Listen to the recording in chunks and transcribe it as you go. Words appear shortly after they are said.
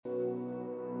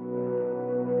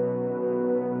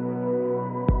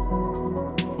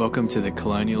Welcome to the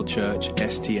Colonial Church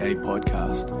STA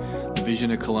podcast. The vision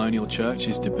of Colonial Church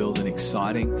is to build an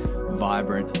exciting,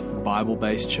 vibrant,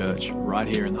 Bible-based church right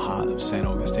here in the heart of St.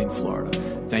 Augustine, Florida.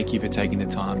 Thank you for taking the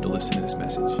time to listen to this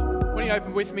message. Why don't you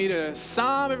open with me to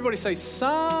Psalm? Everybody say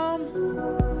Psalm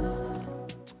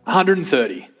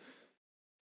 130.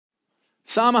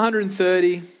 Psalm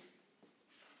 130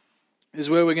 is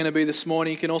where we're going to be this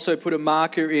morning. You can also put a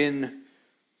marker in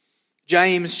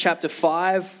James chapter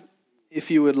 5 if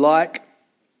you would like.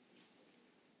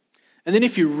 And then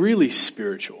if you're really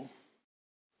spiritual,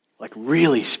 like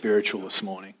really spiritual this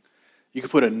morning, you could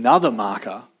put another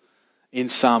marker in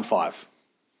Psalm 5.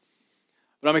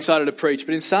 But I'm excited to preach.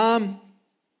 But in Psalm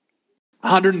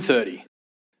 130,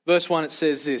 verse 1, it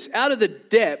says this: "Out of the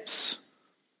depths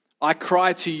I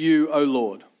cry to you, O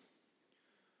Lord.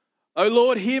 O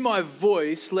Lord, hear my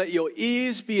voice. Let your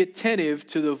ears be attentive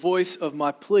to the voice of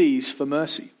my pleas for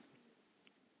mercy.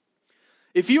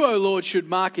 If you, O Lord, should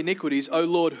mark iniquities, O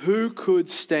Lord, who could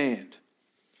stand?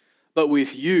 But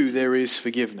with you there is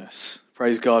forgiveness."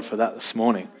 Praise God for that this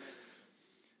morning.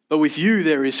 But with you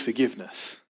there is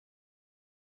forgiveness,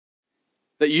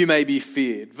 that you may be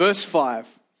feared. Verse 5,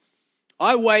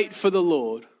 "I wait for the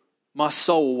Lord, my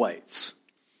soul waits,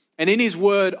 and in his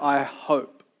word I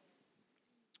hope."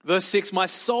 Verse 6, "My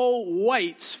soul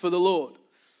waits for the Lord,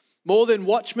 more than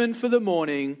watchmen for the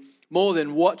morning, more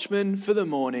than watchmen for the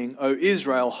morning, O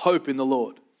Israel, hope in the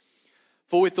Lord.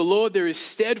 For with the Lord there is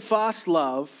steadfast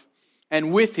love,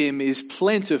 and with him is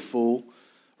plentiful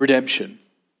redemption.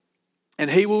 And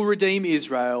he will redeem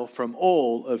Israel from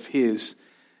all of his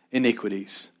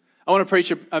iniquities." I want to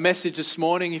preach a message this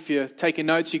morning. If you're taking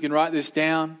notes, you can write this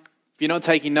down. If you're not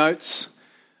taking notes,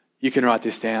 you can write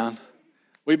this down.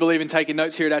 We believe in taking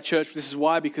notes here at our church. This is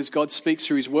why, because God speaks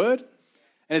through his word.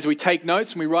 And as we take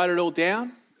notes and we write it all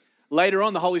down, later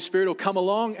on the Holy Spirit will come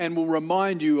along and will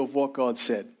remind you of what God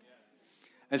said.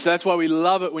 And so that's why we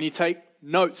love it when you take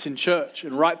notes in church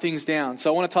and write things down.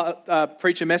 So I want to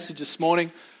preach a message this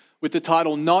morning with the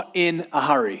title, "Not in a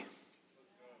Hurry."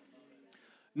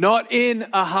 Not in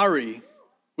a hurry.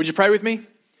 Would you pray with me?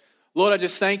 Lord, I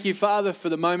just thank you, Father, for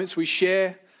the moments we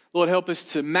share. Lord, help us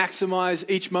to maximize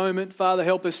each moment. Father,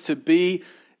 help us to be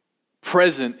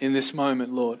present in this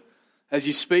moment, Lord. As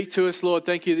you speak to us, Lord,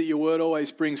 thank you that your word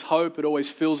always brings hope. It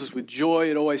always fills us with joy.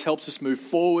 It always helps us move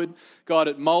forward. God,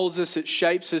 it molds us. It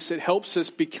shapes us. It helps us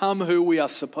become who we are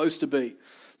supposed to be.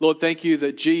 Lord, thank you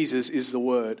that Jesus is the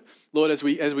word. Lord, as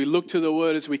we look to the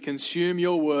word, as we consume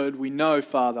your word, we know,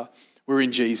 Father, we're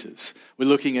in Jesus. We're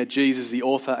looking at Jesus, the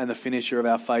author and the finisher of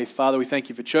our faith. Father, we thank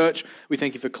you for church. We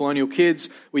thank you for Colonial Kids.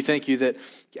 We thank you that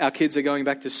our kids are going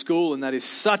back to school, and that is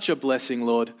such a blessing,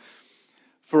 Lord,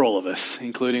 for all of us,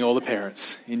 including all the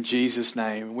parents. In Jesus'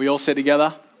 name. We all said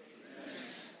together? Amen.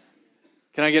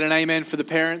 Can I get an amen for the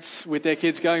parents with their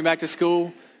kids going back to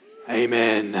school?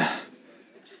 Amen.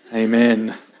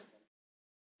 Amen.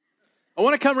 I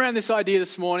want to come around this idea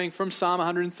this morning from Psalm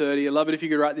 130. I'd love it if you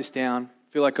could write this down. I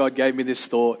feel like God gave me this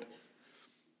thought.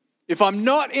 If I'm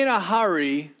not in a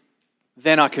hurry,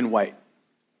 then I can wait.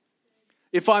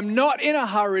 If I'm not in a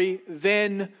hurry,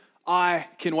 then I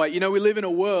can wait. You know, we live in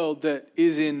a world that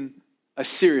is in a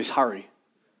serious hurry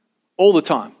all the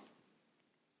time.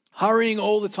 Hurrying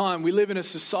all the time. We live in a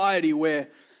society where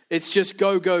it's just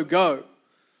go, go, go.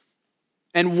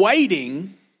 And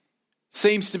waiting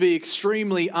seems to be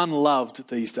extremely unloved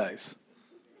these days.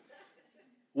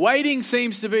 Waiting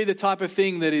seems to be the type of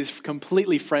thing that is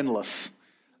completely friendless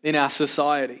in our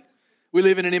society. We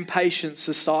live in an impatient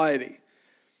society.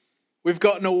 We've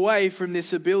gotten away from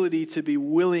this ability to be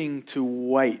willing to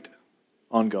wait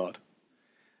on God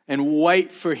and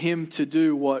wait for him to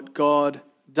do what God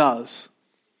does.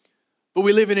 But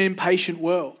we live in an impatient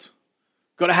world.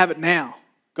 Got to have it now.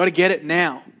 Got to get it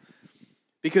now.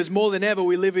 Because more than ever,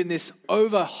 we live in this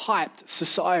overhyped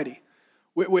society.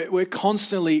 We're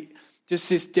constantly just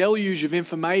this deluge of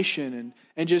information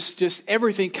and just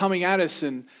everything coming at us.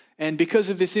 And because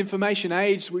of this information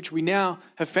age, which we now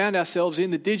have found ourselves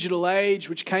in, the digital age,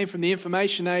 which came from the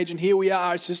information age, and here we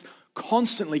are, it's just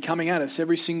constantly coming at us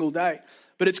every single day.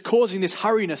 But it's causing this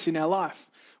hurriness in our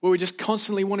life, where we're just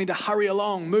constantly wanting to hurry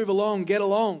along, move along, get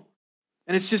along.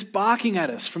 And it's just barking at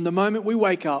us from the moment we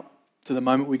wake up to the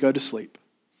moment we go to sleep.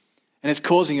 And it's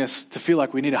causing us to feel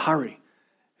like we need to hurry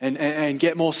and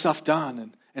get more stuff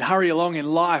done and hurry along in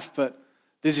life. But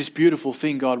there's this beautiful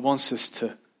thing God wants us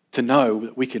to know,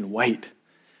 that we can wait.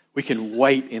 We can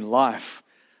wait in life.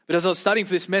 But as I was studying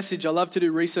for this message, I love to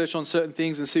do research on certain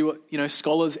things and see what,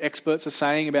 scholars, experts are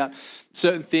saying about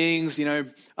certain things. I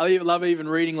love even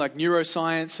reading like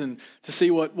neuroscience and to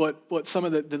see what some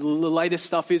of the latest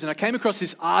stuff is. And I came across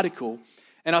this article,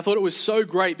 And I thought it was so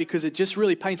great because it just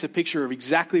really paints a picture of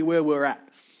exactly where we're at.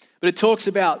 But it talks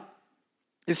about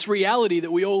this reality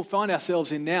that we all find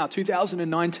ourselves in now,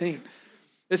 2019.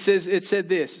 It said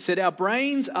this. It said, our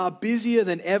brains are busier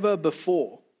than ever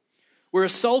before. We're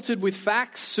assaulted with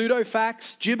facts,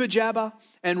 pseudo-facts, jibber-jabber,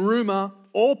 and rumor,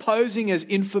 all posing as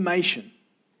information.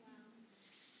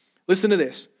 Listen to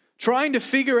this. Trying to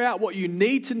figure out what you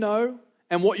need to know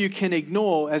and what you can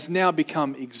ignore has now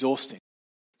become exhausting.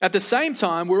 At the same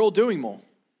time, we're all doing more.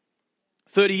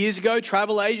 30 years ago,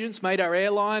 travel agents made our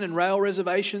airline and rail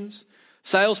reservations.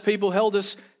 Salespeople helped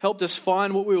us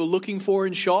find what we were looking for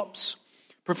in shops.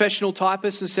 Professional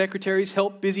typists and secretaries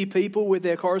help busy people with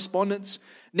their correspondence.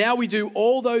 Now we do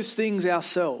all those things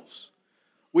ourselves.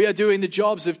 We are doing the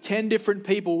jobs of 10 different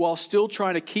people while still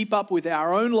trying to keep up with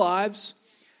our own lives,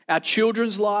 our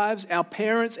children's lives, our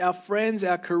parents, our friends,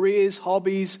 our careers,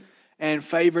 hobbies, and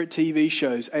favorite TV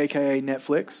shows, aka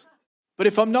Netflix. But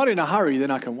if I'm not in a hurry,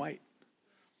 then I can wait.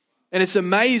 And it's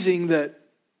amazing that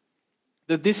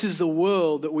this is the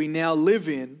world that we now live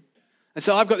in. And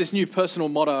so I've got this new personal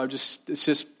motto. It's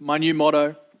just my new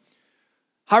motto.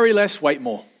 Hurry less, wait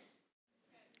more.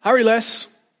 Hurry less,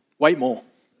 wait more.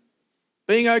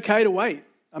 Being okay to wait.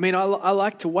 I mean, I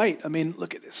like to wait. I mean,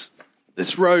 look at this.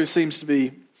 This row seems to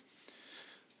be...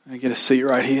 I get a seat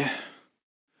right here.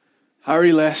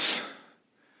 Hurry less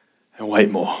and wait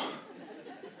more.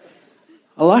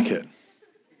 I like it.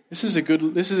 This is a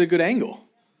good angle.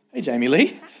 Hey, Jamie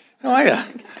Lee. How are you?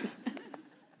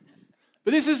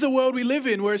 But this is the world we live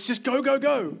in where it's just go, go,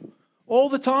 go. All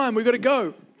the time, we've got to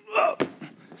go.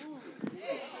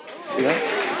 See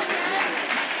that?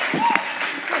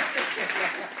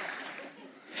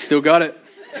 Still got it.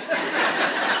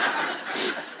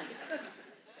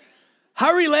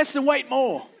 Hurry less and wait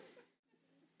more.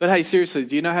 But hey, seriously,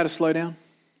 do you know how to slow down?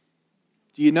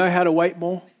 Do you know how to wait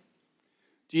more?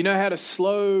 Do you know how to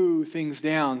slow things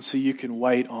down so you can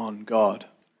wait on God?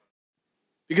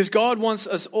 Because God wants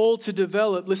us all to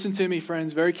develop, listen to me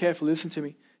friends, very carefully, listen to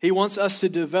me. He wants us to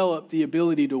develop the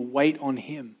ability to wait on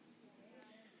Him.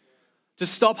 To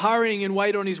stop hurrying and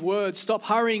wait on His word. Stop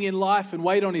hurrying in life and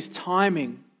wait on His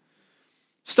timing.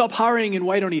 Stop hurrying and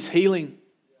wait on His healing.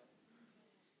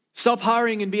 Stop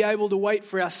hurrying and be able to wait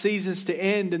for our seasons to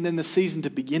end and then the season to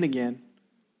begin again.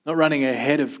 Not running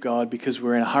ahead of God because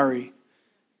we're in a hurry.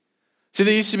 See,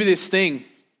 there used to be this thing,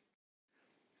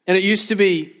 and it used to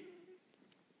be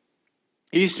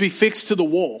fixed to the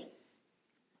wall.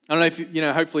 I don't know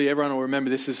if, hopefully everyone will remember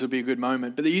this. This will be a good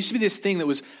moment. But there used to be this thing that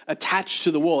was attached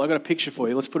to the wall. I've got a picture for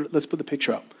you. Let's put the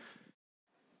picture up.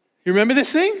 You remember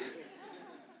this thing?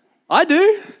 I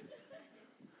do.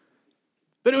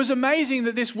 But it was amazing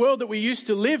that this world that we used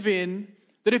to live in,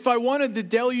 that if I wanted the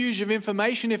deluge of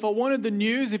information, if I wanted the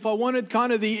news, if I wanted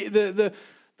kind of the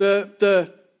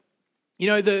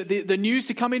news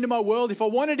to come into my world, if I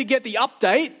wanted to get the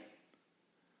update,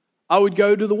 I would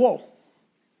go to the wall.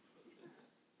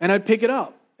 And I'd pick it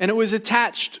up. And it was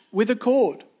attached with a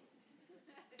cord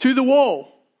to the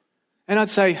wall. And I'd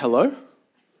say, hello?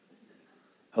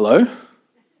 Hello?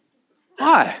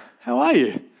 Hi, how are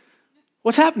you?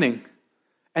 What's happening?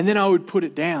 And then I would put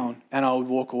it down and I would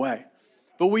walk away.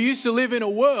 But we used to live in a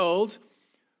world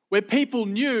where people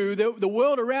knew, that the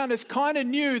world around us kind of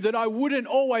knew that I wouldn't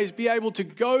always be able to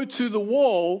go to the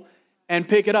wall and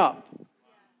pick it up.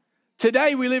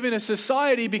 Today we live in a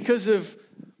society because of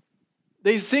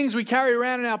these things we carry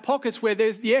around in our pockets where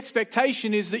the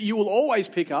expectation is that you will always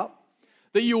pick up,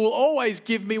 that you will always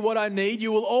give me what I need,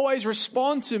 you will always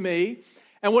respond to me.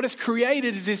 And what it's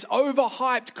created is this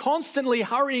overhyped, constantly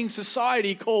hurrying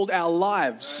society called our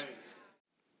lives.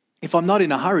 If I'm not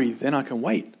in a hurry, then I can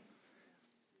wait.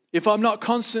 If I'm not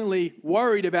constantly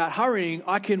worried about hurrying,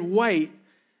 I can wait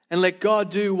and let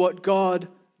God do what God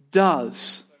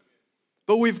does.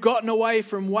 But we've gotten away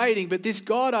from waiting. But this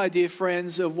God idea,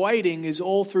 friends, of waiting is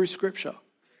all through Scripture.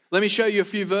 Let me show you a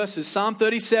few verses. Psalm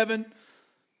 37,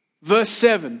 verse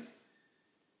 7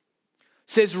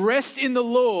 says, "Rest in the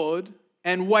Lord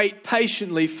and wait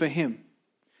patiently for Him.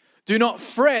 Do not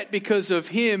fret because of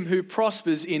him who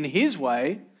prospers in his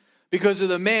way, because of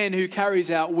the man who carries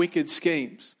out wicked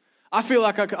schemes." I feel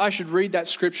like I should read that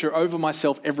scripture over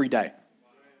myself every day.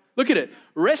 Look at it.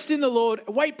 Rest in the Lord,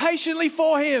 wait patiently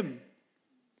for Him.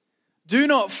 Do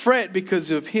not fret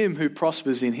because of him who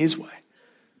prospers in his way,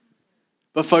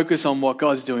 but focus on what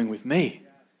God's doing with me.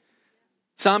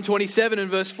 Psalm 27 and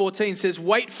verse 14 says,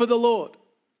 "Wait for the Lord.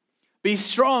 Be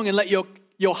strong and let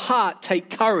your heart take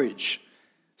courage."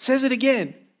 Says it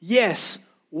again. Yes,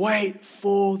 wait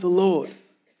for the Lord.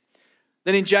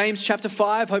 Then in James chapter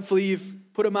 5, hopefully you've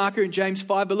put a marker in James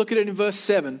 5, but look at it in verse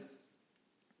 7.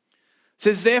 It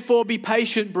says, therefore be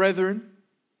patient, brethren,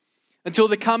 until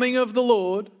the coming of the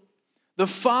Lord. The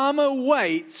farmer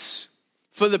waits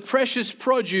for the precious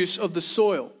produce of the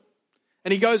soil.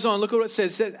 And he goes on, look at what it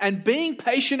says, and being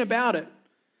patient about it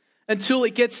until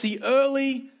it gets the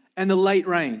early and the late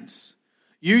rains.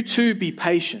 You too be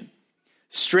patient.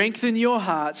 Strengthen your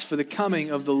hearts, for the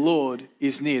coming of the Lord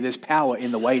is near. There's power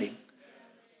in the waiting.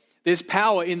 There's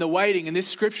power in the waiting. And this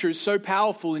scripture is so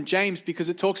powerful in James because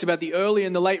it talks about the early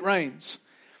and the late rains.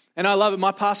 And I love it.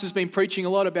 My pastor's been preaching a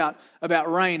lot about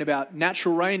rain, about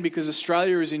natural rain, because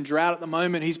Australia is in drought at the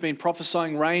moment. He's been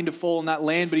prophesying rain to fall on that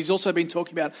land, but he's also been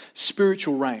talking about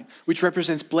spiritual rain, which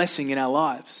represents blessing in our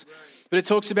lives. But it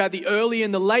talks about the early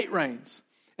and the late rains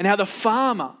and how the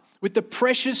farmer, with the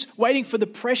precious, waiting for the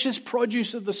precious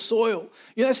produce of the soil.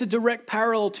 You know, that's a direct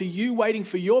parallel to you waiting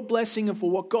for your blessing and for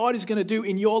what God is going to do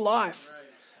in your life.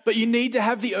 But you need to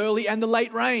have the early and the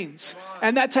late rains.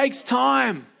 And that takes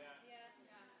time.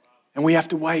 And we have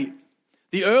to wait.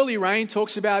 The early rain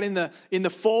talks about in the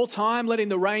fall time, letting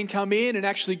the rain come in and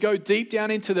actually go deep down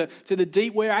into the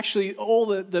deep, where actually all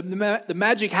the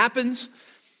magic happens.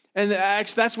 And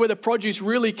that's where the produce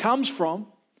really comes from.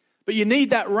 But you need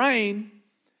that rain.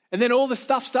 And then all the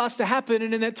stuff starts to happen.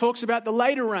 And then it talks about the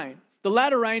later rain. The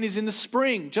latter rain is in the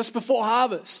spring, just before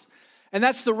harvest. And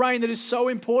that's the rain that is so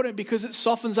important because it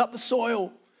softens up the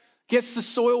soil, gets the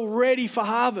soil ready for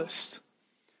harvest.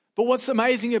 But what's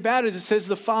amazing about it is it says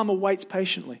the farmer waits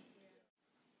patiently.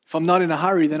 If I'm not in a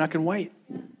hurry, then I can wait.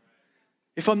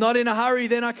 If I'm not in a hurry,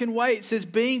 then I can wait. It says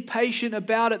being patient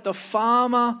about it, the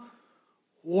farmer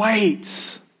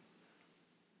waits.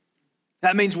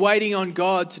 That means waiting on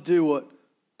God to do what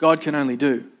God can only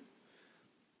do.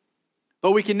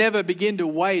 But we can never begin to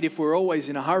wait if we're always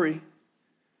in a hurry.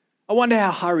 I wonder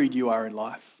how hurried you are in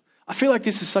life. I feel like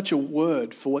this is such a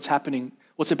word for what's happening,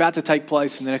 what's about to take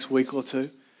place in the next week or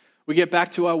two. We get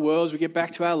back to our worlds, we get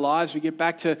back to our lives, we get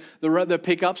back to the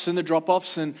pickups and the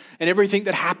drop-offs and everything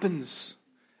that happens,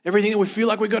 everything that we feel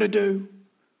like we've got to do.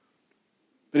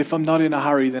 But if I'm not in a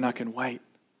hurry, then I can wait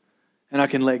and I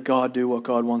can let God do what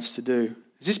God wants to do.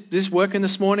 Is this working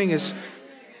this morning?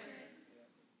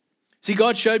 See,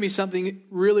 God showed me something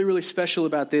really, really special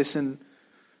about this, and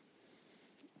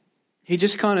He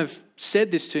just kind of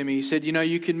said this to me. He said, you know,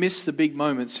 you can miss the big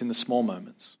moments in the small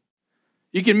moments.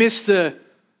 You can miss the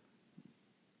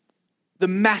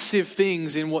massive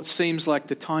things in what seems like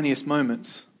the tiniest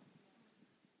moments.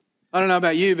 I don't know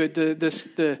about you, but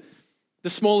the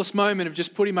smallest moment of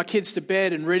just putting my kids to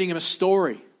bed and reading them a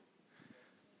story.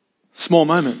 Small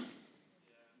moment.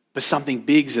 But something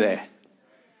big's there.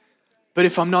 But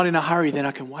if I'm not in a hurry, then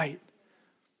I can wait.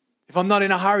 If I'm not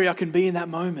in a hurry, I can be in that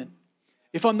moment.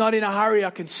 If I'm not in a hurry,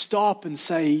 I can stop and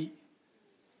say,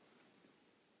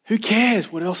 who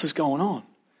cares what else is going on?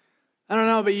 I don't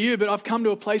know about you, but I've come to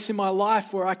a place in my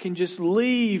life where I can just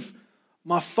leave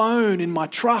my phone in my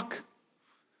truck.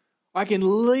 I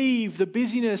can leave the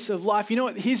busyness of life. You know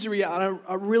what? Here's the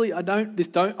reality. I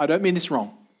don't mean this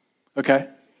wrong. Okay?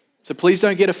 So please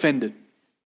don't get offended.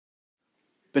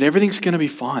 But everything's going to be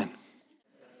fine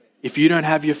if you don't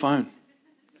have your phone.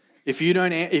 If you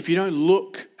don't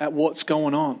look at what's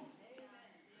going on.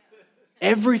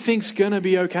 Everything's going to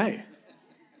be okay.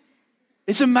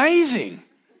 It's amazing.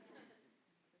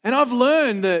 And I've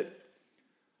learned that,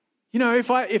 you know,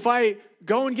 if I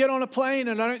go and get on a plane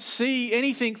and I don't see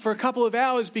anything for a couple of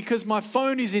hours because my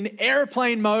phone is in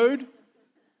airplane mode,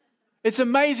 it's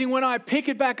amazing when I pick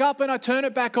it back up and I turn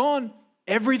it back on,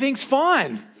 everything's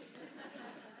fine.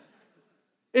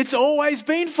 It's always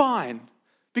been fine.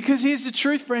 Because here's the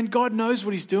truth, friend, God knows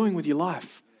what He's doing with your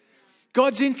life.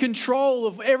 God's in control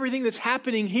of everything that's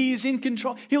happening. He is in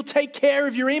control. He'll take care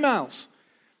of your emails.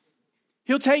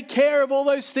 He'll take care of all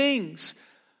those things.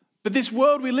 But this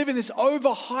world we live in, this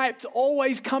overhyped,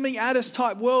 always coming at us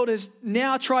type world, has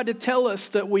now tried to tell us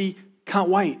that we can't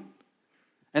wait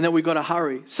and that we've got to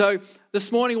hurry. So this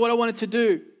morning what I wanted to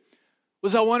do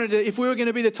was if we were going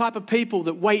to be the type of people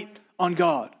that wait on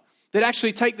God, that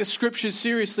actually take the scriptures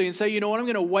seriously and say, you know what, I'm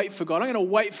going to wait for God. I'm going to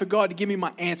wait for God to give me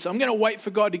my answer. I'm going to wait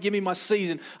for God to give me my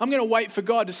season. I'm going to wait for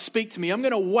God to speak to me. I'm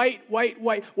going to wait.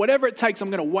 Whatever it takes, I'm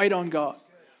going to wait on God.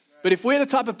 But if we're the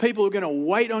type of people who are going to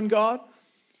wait on God,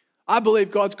 I believe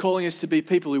God's calling us to be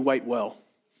people who wait well.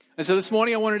 And so this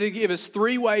morning I wanted to give us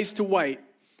 3 ways to wait.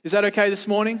 Is that okay this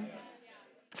morning?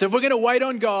 So if we're going to wait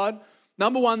on God,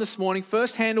 number 1 this morning,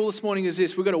 first handle this morning is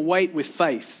this. We're going to wait with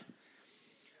faith.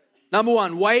 Number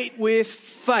 1, wait with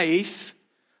faith.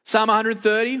 Psalm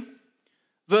 130,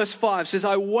 verse 5 says,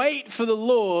 I wait for the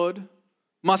Lord,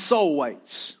 my soul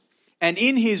waits, and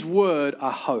in His word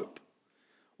I hope.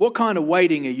 What kind of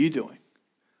waiting are you doing?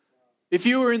 If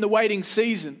you were in the waiting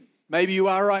season, maybe you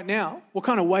are right now, what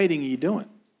kind of waiting are you doing?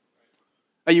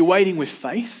 Are you waiting with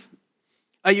faith?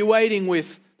 Are you waiting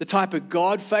with the type of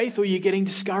God faith, or are you getting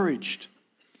discouraged?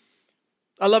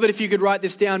 I love it if you could write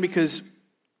this down, because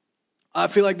I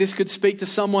feel like this could speak to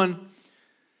someone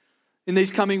in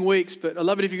these coming weeks, but I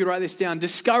love it if you could write this down.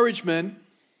 Discouragement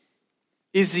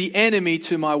is the enemy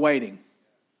to my waiting.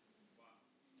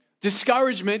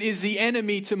 Discouragement is the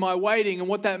enemy to my waiting. And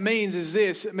what that means is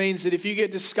this. It means that if you get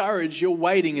discouraged, your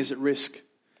waiting is at risk.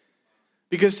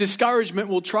 Because discouragement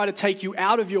will try to take you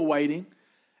out of your waiting.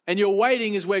 And your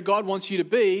waiting is where God wants you to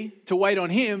be, to wait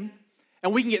on Him.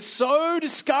 And we can get so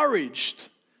discouraged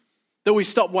that we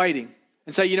stop waiting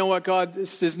and say, you know what, God,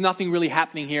 there's nothing really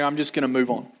happening here. I'm just going to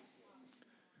move on.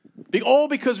 All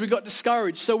because we got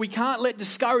discouraged. So we can't let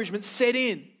discouragement set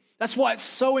in. That's why it's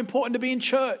so important to be in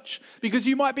church, because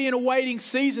you might be in a waiting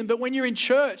season, but when you're in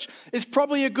church, it's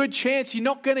probably a good chance you're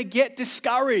not going to get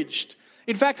discouraged.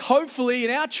 In fact, hopefully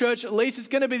in our church at least, it's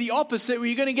going to be the opposite, where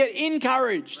you're going to get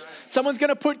encouraged. Someone's going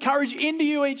to put courage into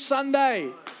you each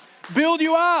Sunday, build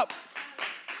you up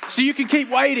so you can keep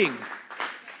waiting.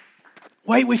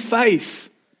 Wait with faith.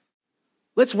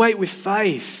 Let's wait with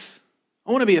faith.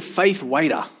 I want to be a faith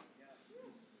waiter.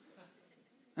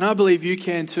 And I believe you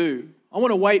can too. I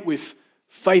want to wait with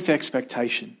faith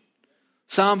expectation.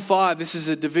 Psalm 5, this is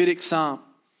a Davidic psalm.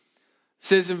 It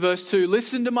says in verse 2,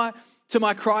 listen to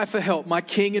my cry for help, my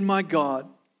King and my God,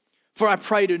 for I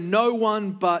pray to no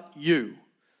one but you.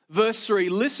 Verse 3,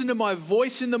 listen to my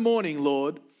voice in the morning,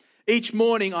 Lord. Each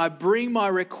morning I bring my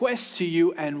requests to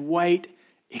you and wait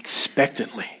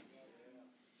expectantly.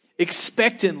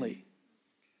 Expectantly.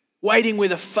 Waiting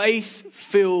with a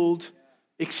faith-filled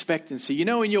expectancy. You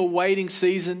know, in your waiting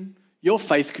season, your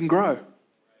faith can grow.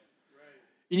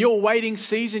 In your waiting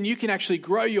season, you can actually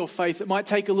grow your faith. It might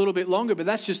take a little bit longer, but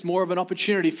that's just more of an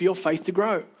opportunity for your faith to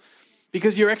grow.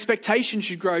 Because your expectation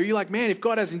should grow. You're like, man, if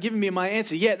God hasn't given me my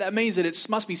answer yet, that means that it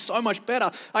must be so much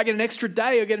better. I get an extra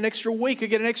day, I get an extra week, I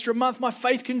get an extra month. My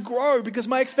faith can grow because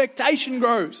my expectation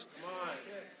grows.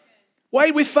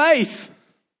 Wait with faith.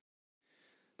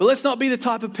 But let's not be the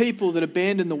type of people that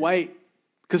abandon the wait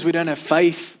because we don't have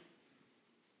faith.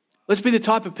 Let's be the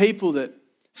type of people that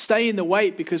stay in the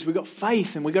wait because we've got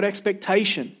faith and we've got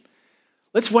expectation.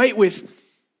 Let's wait with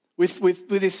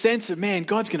this sense of, man,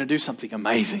 God's going to do something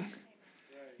amazing.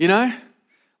 You know?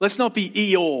 Let's not be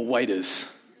Eeyore waiters.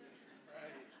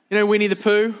 You know Winnie the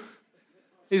Pooh?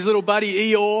 His little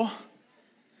buddy Eeyore.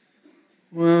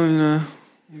 Well, you know,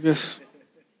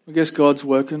 I guess God's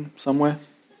working somewhere.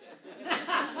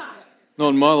 Not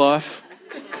in my life.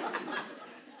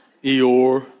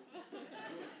 Eeyore.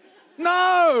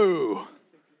 No!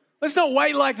 Let's not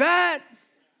wait like that.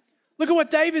 Look at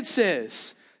what David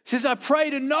says. He says, I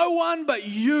pray to no one but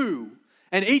you.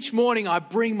 And each morning I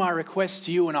bring my requests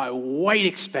to you and I wait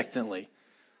expectantly.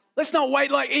 Let's not wait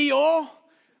like Eeyore.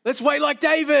 Let's wait like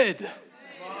David.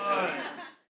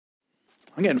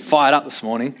 I'm getting fired up this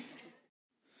morning.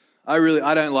 I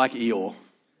don't like Eeyore.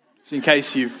 Just in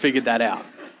case you figured that out.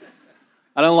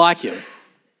 I don't like him.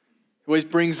 He always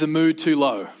brings the mood too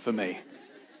low for me.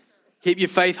 Keep your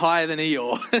faith higher than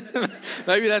Eeyore.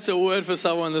 Maybe that's a word for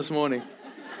someone this morning.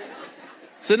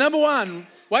 So number one,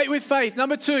 wait with faith.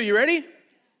 Number two, you ready?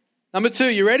 Number two,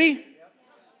 you ready?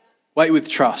 Wait with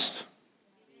trust.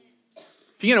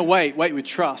 If you're going to wait with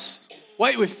trust.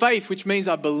 Wait with faith, which means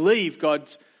I believe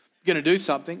God's going to do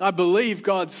something. I believe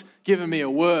God's given me a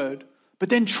word. But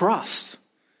then trust.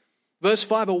 Verse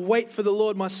 5, I wait for the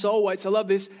Lord, my soul waits. I love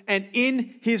this. And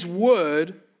in his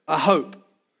word, I hope.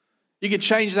 You can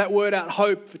change that word out,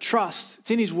 hope, for trust.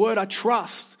 It's in his word, I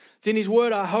trust. It's in his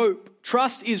word, I hope.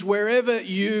 Trust is wherever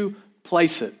you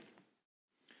place it.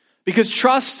 Because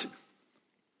trust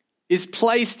is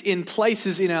placed in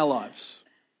places in our lives.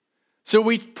 So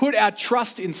we put our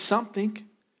trust in something.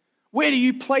 Where do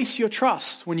you place your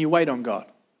trust when you wait on God?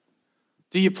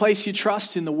 Do you place your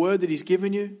trust in the word that he's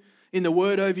given you? In the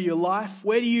word over your life?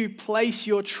 Where do you place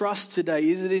your trust today?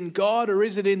 Is it in God or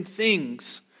is it in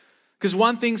things? Because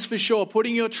one thing's for sure,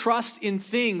 putting your trust in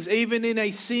things, even in a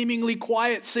seemingly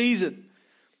quiet season,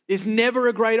 is never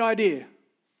a great idea.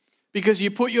 Because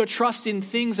you put your trust in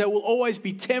things that will always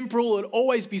be temporal, it'll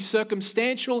always be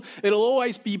circumstantial, it'll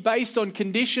always be based on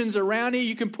conditions around you.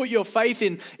 You can put your faith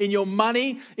in your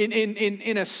money,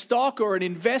 in a stock or an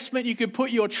investment. You can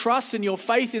put your trust and your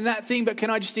faith in that thing, but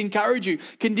can I just encourage you,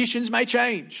 conditions may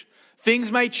change.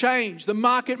 Things may change. The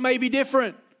market may be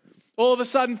different. All of a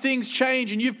sudden things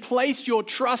change and you've placed your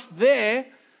trust there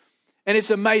and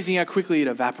it's amazing how quickly it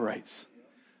evaporates.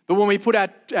 But when we put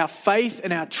our faith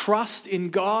and our trust in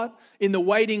God in the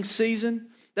waiting season,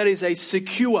 that is a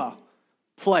secure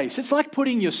place. It's like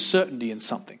putting your certainty in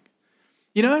something.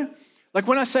 You know? Like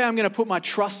when I say I'm going to put my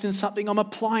trust in something, I'm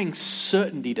applying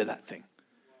certainty to that thing.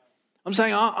 I'm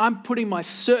saying I'm putting my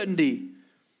certainty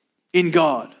in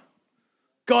God.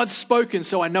 God's spoken,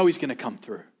 so I know He's going to come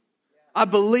through. I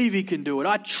believe He can do it.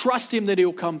 I trust Him that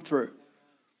He'll come through,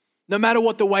 no matter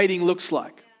what the waiting looks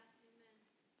like.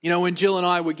 You know, when Jill and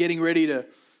I were getting ready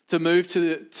to move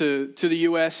to the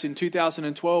US in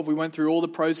 2012, we went through all the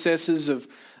processes of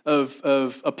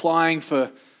applying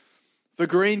for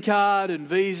green card and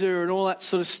visa and all that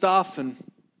sort of stuff, and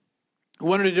we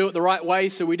wanted to do it the right way,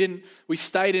 so we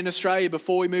stayed in Australia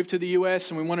before we moved to the US,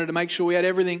 and we wanted to make sure we had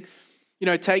everything, you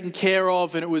know, taken care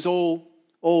of, and it was all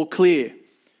clear.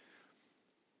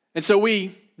 And so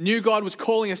we knew God was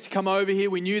calling us to come over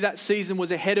here. We knew that season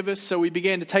was ahead of us, so we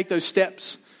began to take those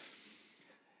steps.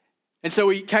 And so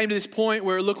we came to this point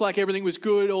where it looked like everything was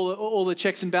good, all the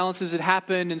checks and balances had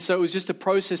happened, and so it was just a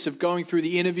process of going through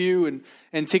the interview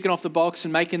and ticking off the box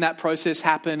and making that process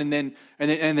happen, and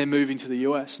then moving to the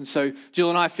US. And so Jill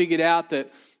and I figured out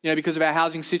that, you know, because of our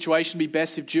housing situation, it'd be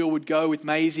best if Jill would go with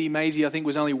Maisie. Maisie, I think,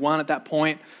 was only one at that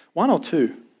point. One or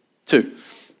two? Two.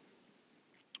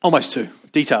 Almost two.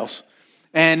 Details.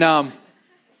 And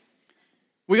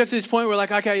we got to this point where we're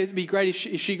like, okay, it'd be great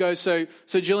if she goes. So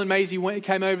Jill and Maisie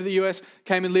came over to the US,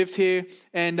 came and lived here,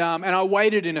 and I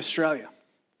waited in Australia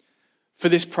for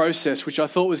this process, which I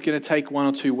thought was going to take 1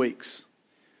 or 2 weeks.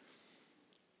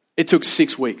 It took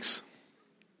 6 weeks.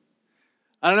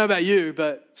 I don't know about you,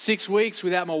 but 6 weeks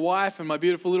without my wife and my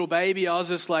beautiful little baby, I was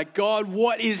just like, God,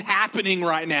 what is happening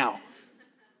right now?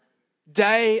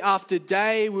 Day after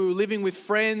day, we were living with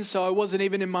friends, so I wasn't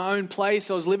even in my own place.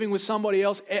 I was living with somebody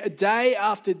else. Day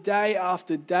after day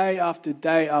after day after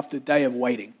day after day of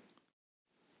waiting.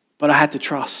 But I had to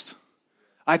trust.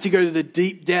 I had to go to the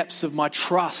deep depths of my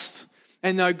trust.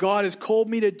 And though God has called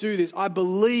me to do this, I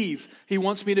believe He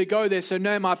wants me to go there. So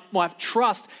no, my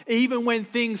trust, even when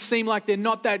things seem like they're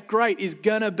not that great, is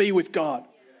going to be with God.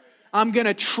 I'm going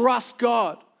to trust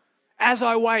God. As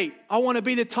I wait, I want to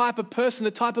be the type of person,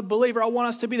 the type of believer. I want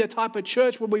us to be the type of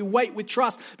church where we wait with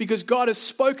trust because God has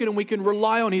spoken and we can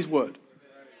rely on His word.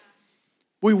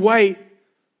 We wait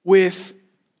with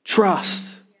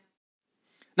trust.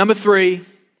 Number 3, if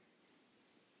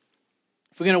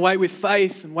we're going to wait with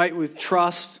faith and wait with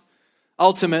trust,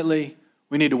 ultimately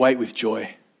we need to wait with joy.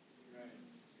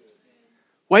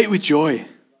 Wait with joy.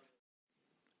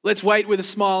 Let's wait with a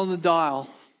smile on the dial.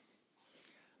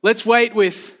 Let's wait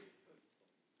with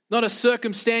not a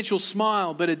circumstantial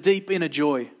smile, but a deep inner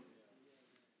joy.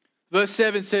 Verse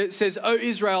 7 says, O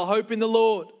Israel, hope in the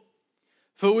Lord.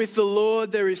 For with the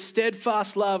Lord there is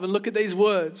steadfast love. And look at these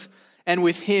words. And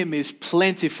with Him is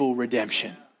plentiful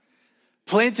redemption.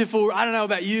 Plentiful, I don't know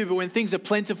about you, but when things are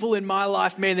plentiful in my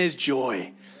life, man, there's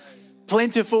joy.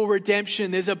 Plentiful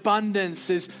redemption, there's abundance,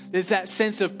 there's that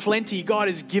sense of plenty. God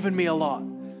has given me a lot.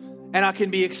 And I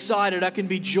can be excited, I can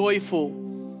be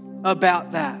joyful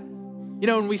about that. You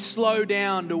know, when we slow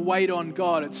down to wait on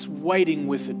God, it's waiting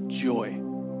with a joy.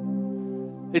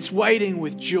 It's waiting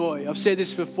with joy. I've said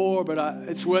this before, but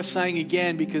it's worth saying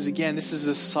again because, again, this is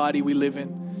a society we live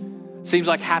in. It seems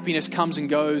like happiness comes and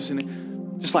goes,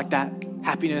 and just like that,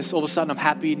 happiness, all of a sudden I'm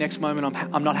happy, next moment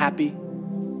I'm not happy.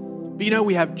 But you know,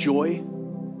 we have joy.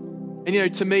 And you know,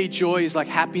 to me, joy is like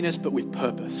happiness, but with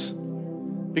purpose.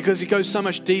 Because it goes so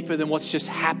much deeper than what's just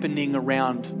happening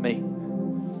around me.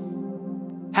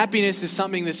 Happiness is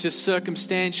something that's just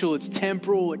circumstantial, it's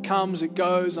temporal, it comes, it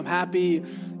goes, I'm happy,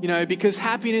 you know, because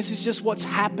happiness is just what's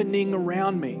happening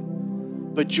around me.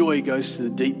 But joy goes to the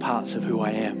deep parts of who I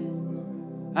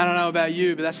am. I don't know about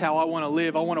you, but that's how I want to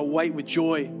live. I want to wait with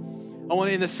joy. I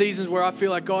want, in the seasons where I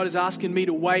feel like God is asking me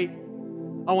to wait,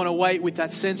 I want to wait with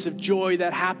that sense of joy,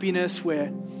 that happiness where,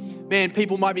 man,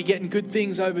 people might be getting good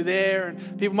things over there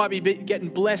and people might be getting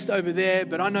blessed over there,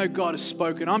 but I know God has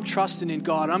spoken. I'm trusting in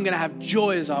God. I'm going to have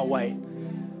joy as I wait,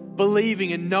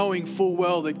 believing and knowing full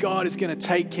well that God is going to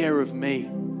take care of me.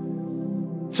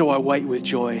 So I wait with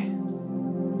joy.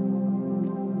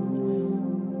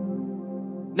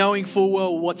 Knowing full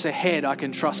well what's ahead, I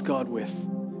can trust God with.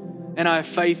 And I have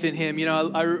faith in Him. You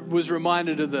know, I was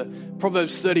reminded of the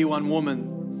Proverbs 31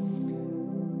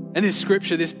 woman. And this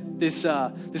scripture, this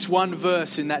one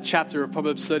verse in that chapter of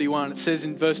Proverbs 31, it says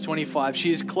in verse 25,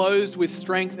 she is clothed with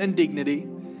strength and dignity,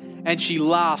 and she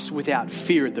laughs without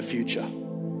fear at the future.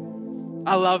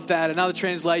 I love that. Another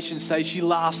translation says she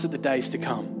laughs at the days to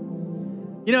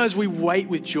come. You know, as we wait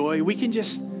with joy, we can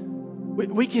just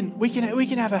we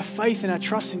can have our faith and our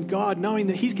trust in God, knowing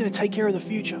that He's going to take care of the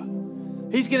future.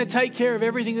 He's going to take care of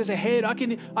everything that's ahead. I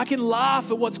can laugh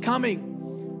at what's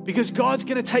coming because God's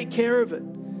going to take care of it.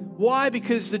 Why?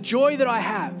 Because the joy that I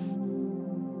have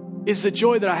is the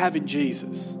joy that I have in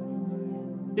Jesus.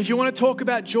 If you want to talk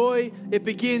about joy, it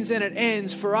begins and it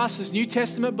ends for us as New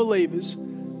Testament believers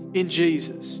in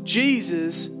Jesus.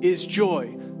 Jesus is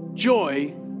joy.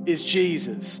 Joy is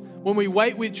Jesus. When we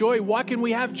wait with joy, why can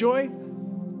we have joy?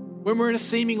 When we're in a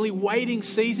seemingly waiting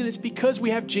season, it's because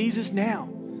we have Jesus now.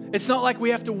 It's not like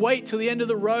we have to wait till the end of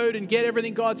the road and get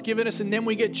everything God's given us and then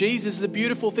we get Jesus. The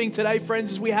beautiful thing today,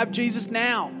 friends, is we have Jesus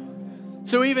now.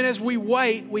 So even as we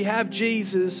wait, we have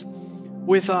Jesus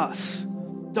with us.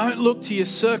 Don't look to your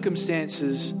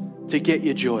circumstances to get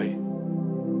your joy.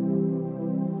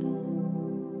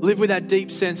 Live with that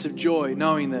deep sense of joy,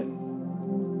 knowing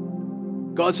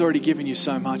that God's already given you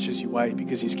so much as you wait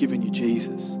because He's given you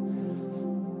Jesus.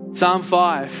 Psalm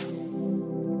 5,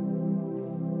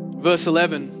 verse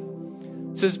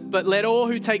 11 says, "But let all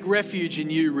who take refuge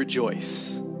in you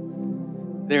rejoice."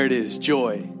 There it is,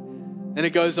 joy. And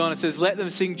it goes on, it says, "Let them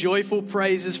sing joyful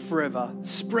praises forever.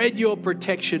 Spread your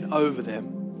protection over them,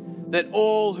 that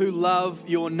all who love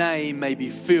your name may be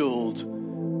filled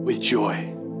with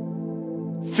joy."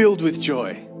 Filled with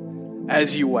joy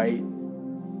as you wait.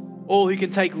 All who can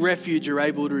take refuge are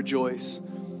able to rejoice.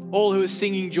 All who are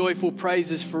singing joyful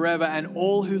praises forever, and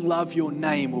all who love your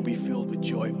name will be filled with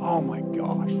joy. Oh my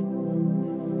gosh.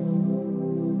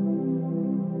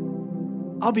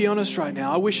 I'll be honest right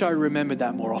now, I wish I remembered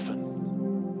that more often.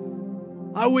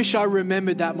 I wish I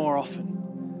remembered that more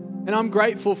often. And I'm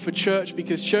grateful for church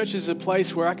because church is a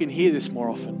place where I can hear this more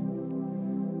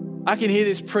often. I can hear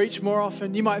this preached more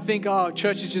often. You might think, oh,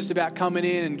 church is just about coming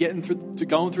in and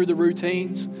going through the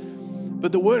routines.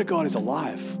 But the Word of God is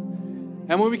alive.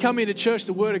 And when we come into church,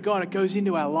 the Word of God, it goes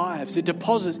into our lives. It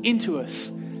deposits into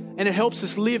us. And it helps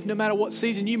us live no matter what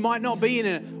season. You might not be in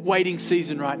a waiting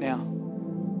season right now.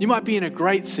 You might be in a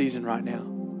great season right now.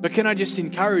 But can I just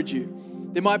encourage you?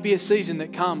 There might be a season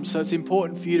that comes, so it's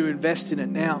important for you to invest in it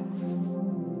now.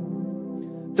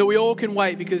 So we all can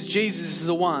wait because Jesus is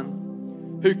the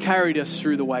one who carried us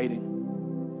through the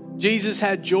waiting. Jesus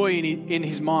had joy in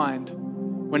His mind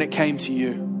when it came to you.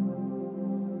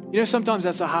 You know, sometimes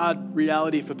that's a hard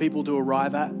reality for people to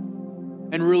arrive at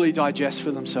and really digest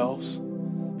for themselves.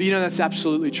 But you know, that's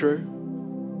absolutely true.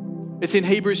 It's in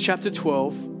Hebrews chapter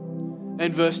 12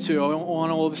 and verse 2. I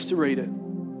want all of us to read it.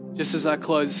 Just as I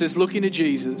close, it says, "Looking to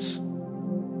Jesus,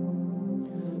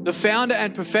 the founder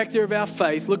and perfecter of our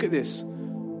faith," look at this,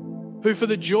 "who for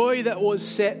the joy that was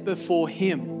set before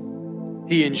Him,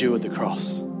 He endured the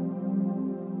cross."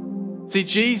 See,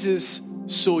 Jesus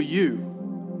saw you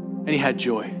and He had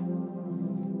joy.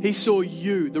 He saw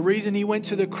you. The reason He went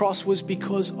to the cross was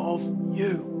because of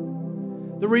you.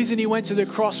 The reason He went to the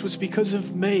cross was because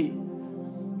of me.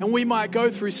 And we might go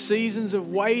through seasons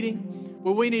of waiting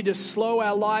where we need to slow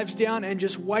our lives down and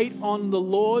just wait on the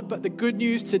Lord. But the good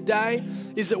news today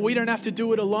is that we don't have to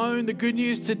do it alone. The good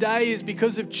news today is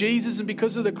because of Jesus and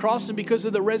because of the cross and because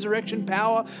of the resurrection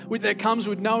power that comes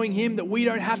with knowing Him, that we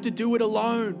don't have to do it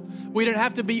alone. We don't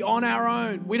have to be on our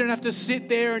own. We don't have to sit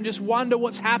there and just wonder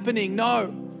what's happening. No,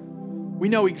 we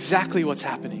know exactly what's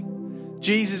happening.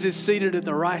 Jesus is seated at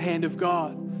the right hand of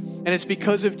God. And it's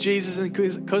because of Jesus and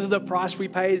because of the price we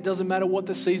paid. It doesn't matter what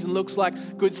the season looks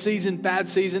like. Good season, bad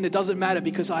season. It doesn't matter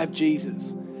because I have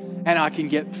Jesus and I can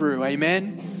get through.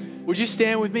 Amen. Would you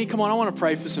stand with me? Come on, I want to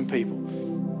pray for some people.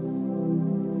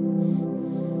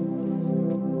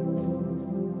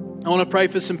 I want to pray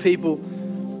for some people.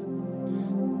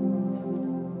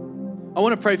 I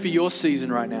want to pray for your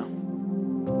season right now.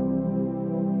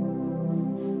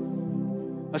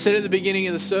 I said at the beginning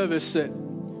of the service that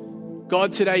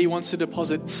God today, He wants to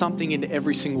deposit something into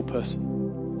every single person.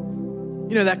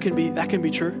 You know, that can be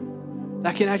true.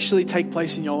 That can actually take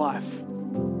place in your life.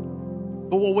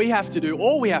 But what we have to do,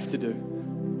 all we have to do,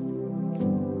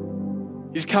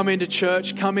 is come into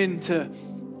church, come into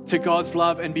God's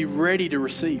love and be ready to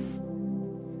receive.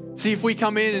 See, if we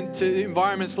come into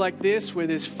environments like this where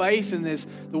there's faith and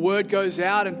the word goes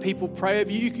out and people pray over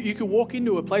you, you could walk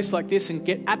into a place like this and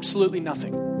get absolutely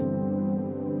nothing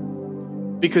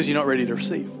because you're not ready to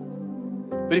receive.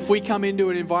 But if we come into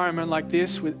an environment like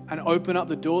this and open up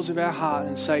the doors of our heart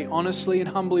and say honestly and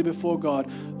humbly before God,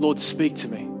 Lord, speak to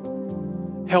me.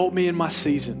 Help me in my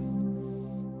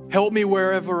season. Help me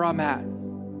wherever I'm at.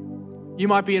 You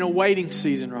might be in a waiting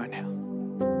season right now.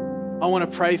 I want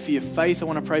to pray for your faith. I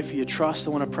want to pray for your trust.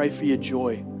 I want to pray for your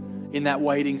joy in that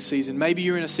waiting season. Maybe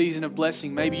you're in a season of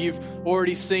blessing. Maybe you've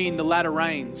already seen the latter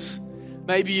rains.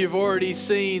 Maybe you've already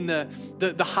seen the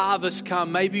harvest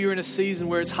come. Maybe you're in a season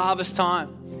where it's harvest time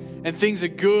and things are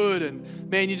good and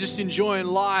man, you're just enjoying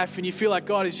life and you feel like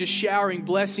God is just showering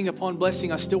blessing upon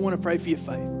blessing. I still want to pray for your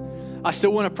faith. I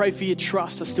still want to pray for your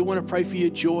trust. I still want to pray for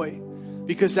your joy,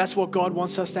 because that's what God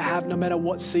wants us to have no matter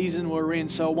what season we're in.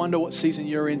 So I wonder what season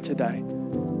you're in today.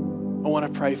 I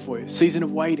want to pray for you. Season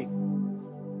of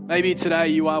waiting. Maybe today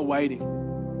you are waiting.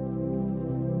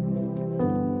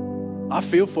 I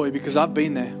feel for you because I've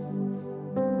been there.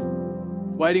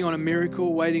 Waiting on a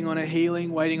miracle, waiting on a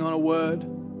healing, waiting on a word.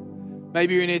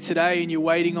 Maybe you're in here today and you're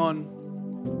waiting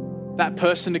on that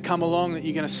person to come along that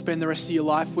you're going to spend the rest of your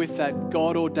life with, that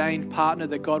God-ordained partner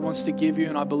that God wants to give you,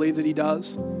 and I believe that He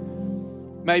does.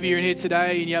 Maybe you're in here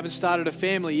today and you haven't started a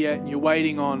family yet and you're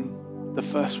waiting on the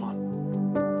first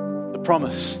one, the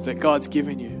promise that God's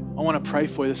given you. I want to pray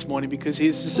for you this morning, because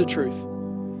this is the truth.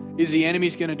 Is the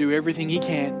enemy's going to do everything he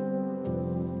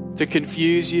can to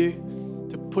confuse you,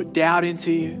 to put doubt into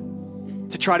you,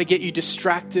 to try to get you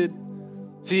distracted.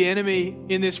 So the enemy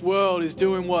in this world is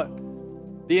doing what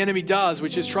the enemy does,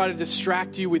 which is try to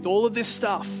distract you with all of this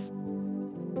stuff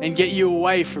and get you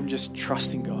away from just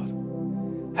trusting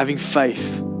God, having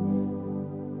faith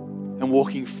and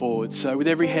walking forward. So with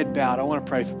every head bowed, I want to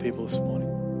pray for people this morning.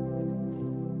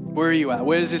 Where are you at?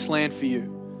 Where does this land for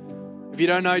you? If you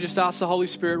don't know, just ask the Holy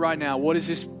Spirit right now, where is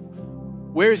this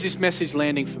message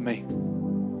landing for me?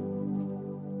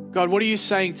 God, what are you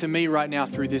saying to me right now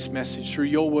through this message, through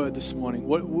your word this morning?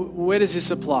 Where does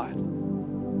this apply?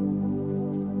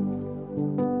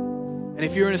 And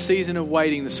if you're in a season of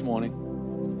waiting this morning,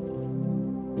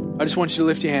 I just want you to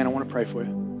lift your hand. I want to pray for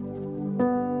you.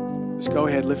 Just go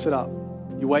ahead, lift it up.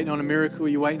 You're waiting on a miracle.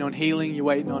 You're waiting on healing. You're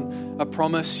waiting on a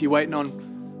promise. You're waiting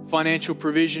on financial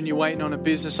provision. You're waiting on a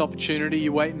business opportunity.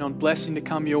 You're waiting on blessing to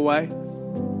come your way.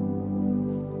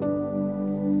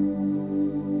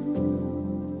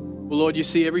 Well, Lord, you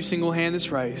see every single hand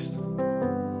that's raised.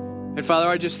 And Father,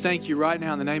 I just thank you right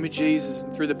now in the name of Jesus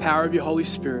and through the power of your Holy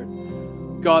Spirit,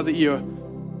 God, that your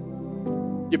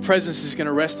presence is going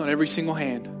to rest on every single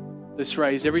hand that's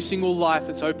raised, every single life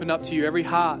that's opened up to you, every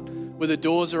heart where the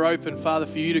doors are open, Father,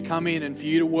 for you to come in and for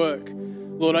you to work.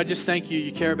 Lord, I just thank you.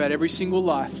 You care about every single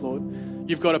life, Lord.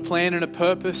 You've got a plan and a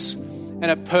purpose and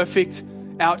a perfect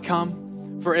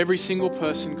outcome for every single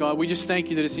person, God. We just thank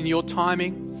you that it's in your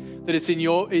timing, that it's in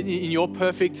your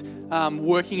perfect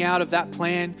working out of that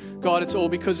plan. God, it's all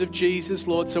because of Jesus,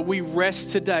 Lord. So we rest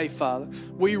today, Father.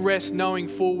 We rest knowing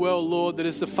full well, Lord, that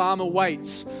as the farmer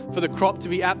waits for the crop to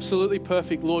be absolutely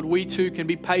perfect, Lord, we too can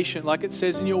be patient, like it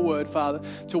says in your word, Father,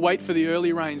 to wait for the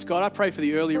early rains. God, I pray for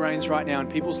the early rains right now in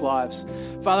people's lives.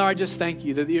 Father, I just thank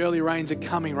you that the early rains are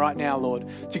coming right now, Lord,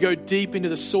 to go deep into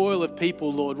the soil of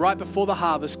people, Lord, right before the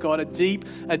harvest, God, a deep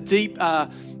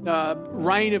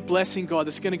rain of blessing, God,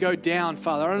 that's going to go down,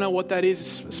 Father. I don't know what that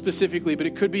is specifically, but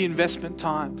it could be investment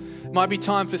time. It might be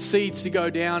time for seeds to go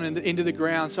down into the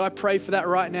ground. So I pray for that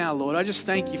right now, Lord. I just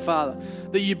thank you, Father,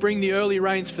 that you bring the early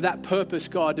rains for that purpose,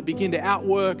 God, to begin to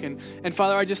outwork. And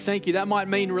Father, I just thank you. That might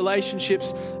mean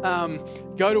relationships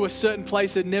go to a certain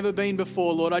place that never been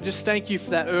before, Lord. I just thank you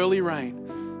for that early rain.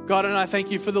 God, and I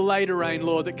thank you for the later rain,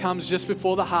 Lord, that comes just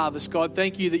before the harvest. God,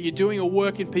 thank you that you're doing a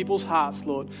work in people's hearts,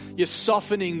 Lord. You're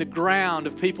softening the ground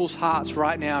of people's hearts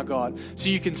right now, God, so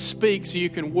you can speak, so you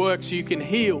can work, so you can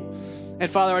heal. And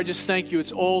Father, I just thank you.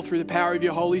 It's all through the power of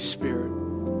your Holy Spirit.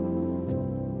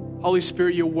 Holy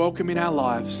Spirit, you're welcome in our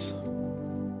lives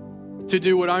to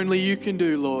do what only you can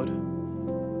do, Lord,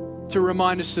 to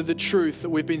remind us of the truth that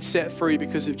we've been set free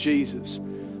because of Jesus.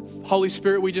 Holy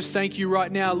Spirit, we just thank you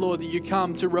right now, Lord, that you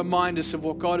come to remind us of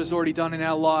what God has already done in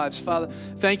our lives. Father,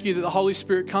 thank you that the Holy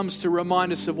Spirit comes to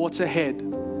remind us of what's ahead.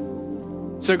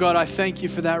 So God, I thank you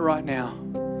for that right now.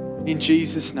 In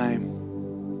Jesus'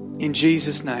 name. In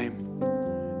Jesus' name.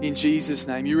 In Jesus'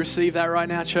 name. You receive that right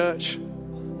now, church?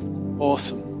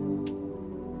 Awesome.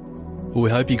 Well, we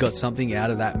hope you got something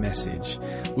out of that message.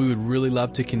 We would really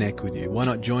love to connect with you. Why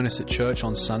not join us at church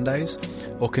on Sundays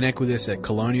or connect with us at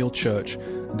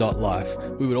colonialchurch.life.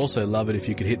 We would also love it if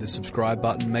you could hit the subscribe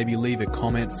button, maybe leave a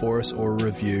comment for us or a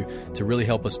review to really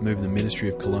help us move the ministry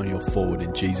of Colonial forward.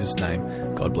 In Jesus' name,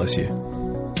 God bless you.